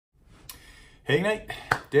Hey Ignite,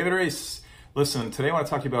 David Race. Listen, today I want to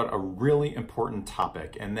talk to you about a really important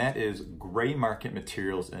topic, and that is gray market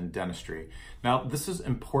materials in dentistry. Now, this is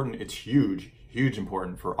important. It's huge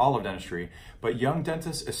important for all of dentistry, but young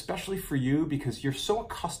dentists, especially for you, because you're so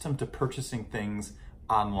accustomed to purchasing things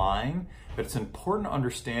online, that it's important to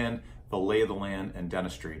understand the lay of the land in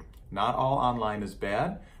dentistry. Not all online is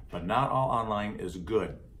bad, but not all online is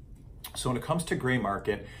good. So when it comes to gray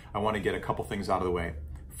market, I want to get a couple things out of the way.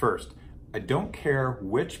 First, I don't care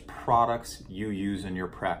which products you use in your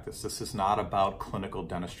practice. This is not about clinical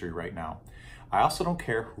dentistry right now. I also don't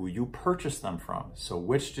care who you purchase them from. So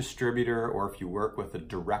which distributor, or if you work with a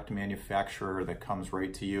direct manufacturer that comes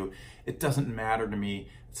right to you, it doesn't matter to me.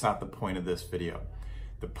 It's not the point of this video.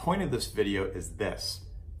 The point of this video is this.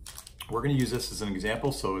 We're going to use this as an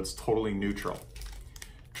example, so it's totally neutral.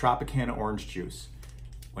 Tropicana orange juice.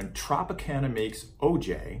 When Tropicana makes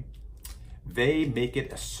OJ, they make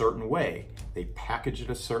it a certain way. They package it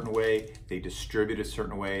a certain way. They distribute it a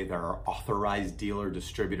certain way. There are authorized dealer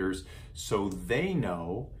distributors. So they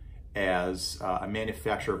know as a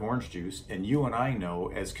manufacturer of orange juice, and you and I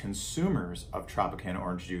know as consumers of Tropicana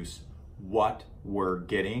orange juice, what we're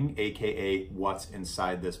getting, AKA what's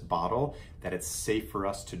inside this bottle, that it's safe for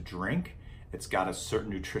us to drink. It's got a certain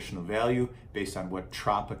nutritional value based on what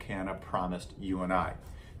Tropicana promised you and I.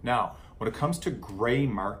 Now, when it comes to gray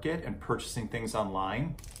market and purchasing things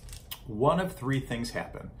online, one of three things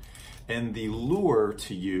happen. And the lure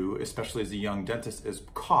to you, especially as a young dentist, is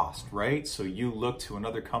cost, right? So you look to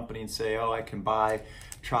another company and say, oh, I can buy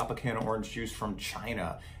Tropicana orange juice from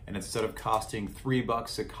China, and instead of costing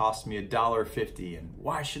 $3, it costs me $1.50. And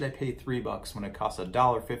why should I pay $3 when it costs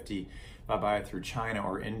 $1.50 if I buy it through China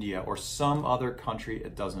or India or some other country?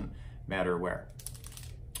 It doesn't matter where.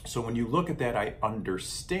 So when you look at that, I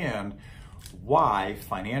understand why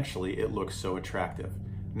financially it looks so attractive.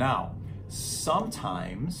 Now,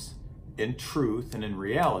 sometimes in truth and in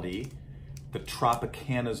reality, the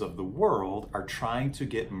Tropicanas of the world are trying to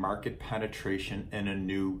get market penetration in a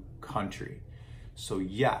new country. So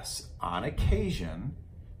yes, on occasion,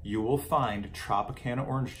 you will find Tropicana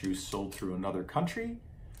orange juice sold through another country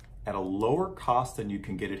at a lower cost than you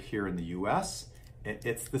can get it here in the US.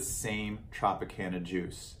 It's the same Tropicana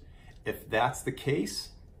juice. If that's the case,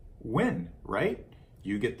 win, right?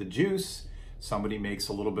 You get the juice, somebody makes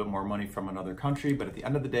a little bit more money from another country, but at the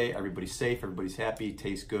end of the day, everybody's safe, everybody's happy,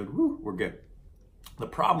 tastes good, woo, we're good. The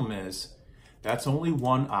problem is, that's only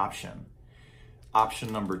one option.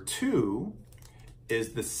 Option number two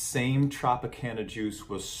is the same Tropicana juice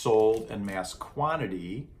was sold in mass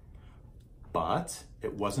quantity, but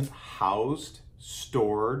it wasn't housed,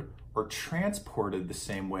 stored, or transported the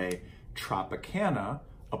same way Tropicana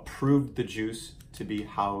approved the juice to be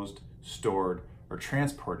housed, stored, or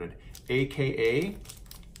transported, AKA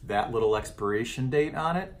that little expiration date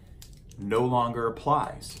on it no longer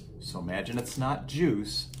applies. So imagine it's not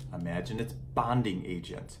juice, imagine it's bonding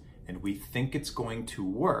agent, and we think it's going to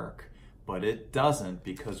work, but it doesn't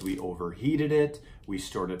because we overheated it, we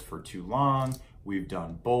stored it for too long, we've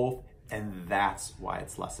done both, and that's why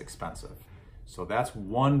it's less expensive. So that's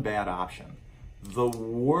one bad option. The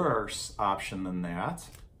worst option than that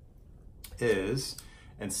is,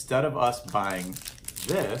 instead of us buying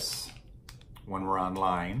this when we're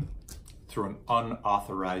online through an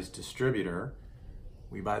unauthorized distributor,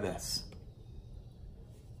 we buy this.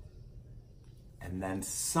 And then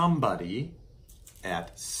somebody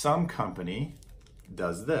at some company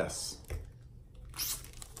does this.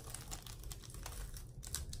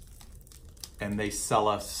 And they sell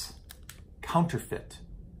us counterfeit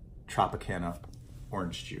Tropicana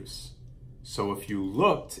orange juice. So if you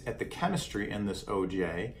looked at the chemistry in this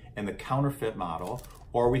OJ and the counterfeit model,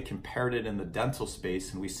 or we compared it in the dental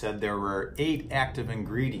space and we said there were 8 active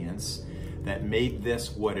ingredients that made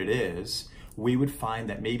this what it is, we would find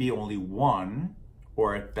that maybe only 1,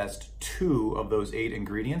 or at best 2 of those 8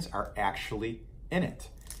 ingredients are actually in it.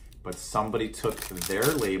 But somebody took their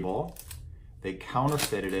label, they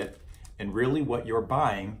counterfeited it, and really what you're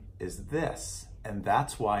buying is this. And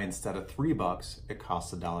that's why instead of $3, it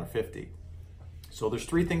costs $1.50. So there's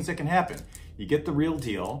 3 things that can happen. You get the real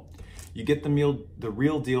deal, you get the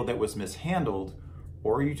real deal that was mishandled,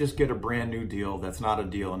 or you just get a brand new deal that's not a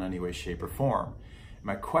deal in any way, shape, or form.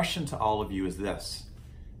 My question to all of you is this.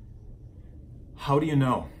 How do you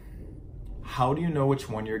know? How do you know which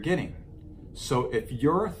one you're getting? So if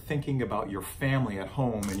you're thinking about your family at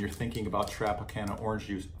home and you're thinking about Tropicana orange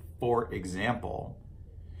juice, for example,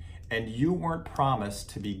 and you weren't promised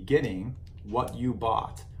to be getting what you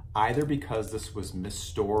bought, either because this was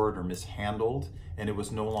misstored or mishandled and it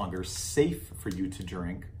was no longer safe for you to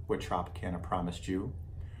drink what Tropicana promised you,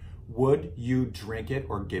 Would you drink it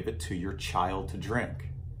or give it to your child to drink?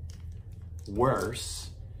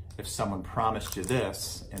 Worse, if someone promised you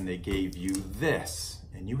this and they gave you this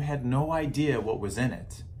and you had no idea what was in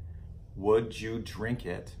it, would you drink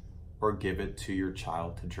it or give it to your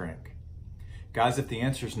child to drink? Guys, if the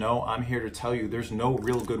answer is no, I'm here to tell you there's no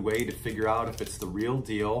real good way to figure out if it's the real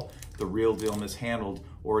deal mishandled,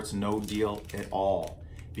 or it's no deal at all.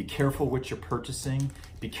 Be careful what you're purchasing.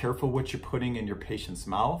 Be careful what you're putting in your patient's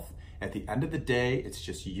mouth. At the end of the day, it's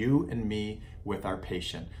just you and me with our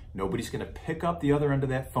patient. Nobody's gonna pick up the other end of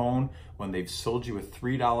that phone when they've sold you a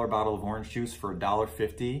 $3 bottle of orange juice for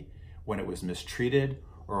 $1.50 when it was mistreated,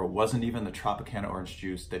 or it wasn't even the Tropicana orange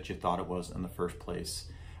juice that you thought it was in the first place.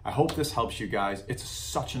 I hope this helps you guys. It's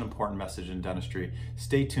such an important message in dentistry.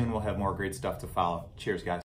 Stay tuned, we'll have more great stuff to follow. Cheers, guys.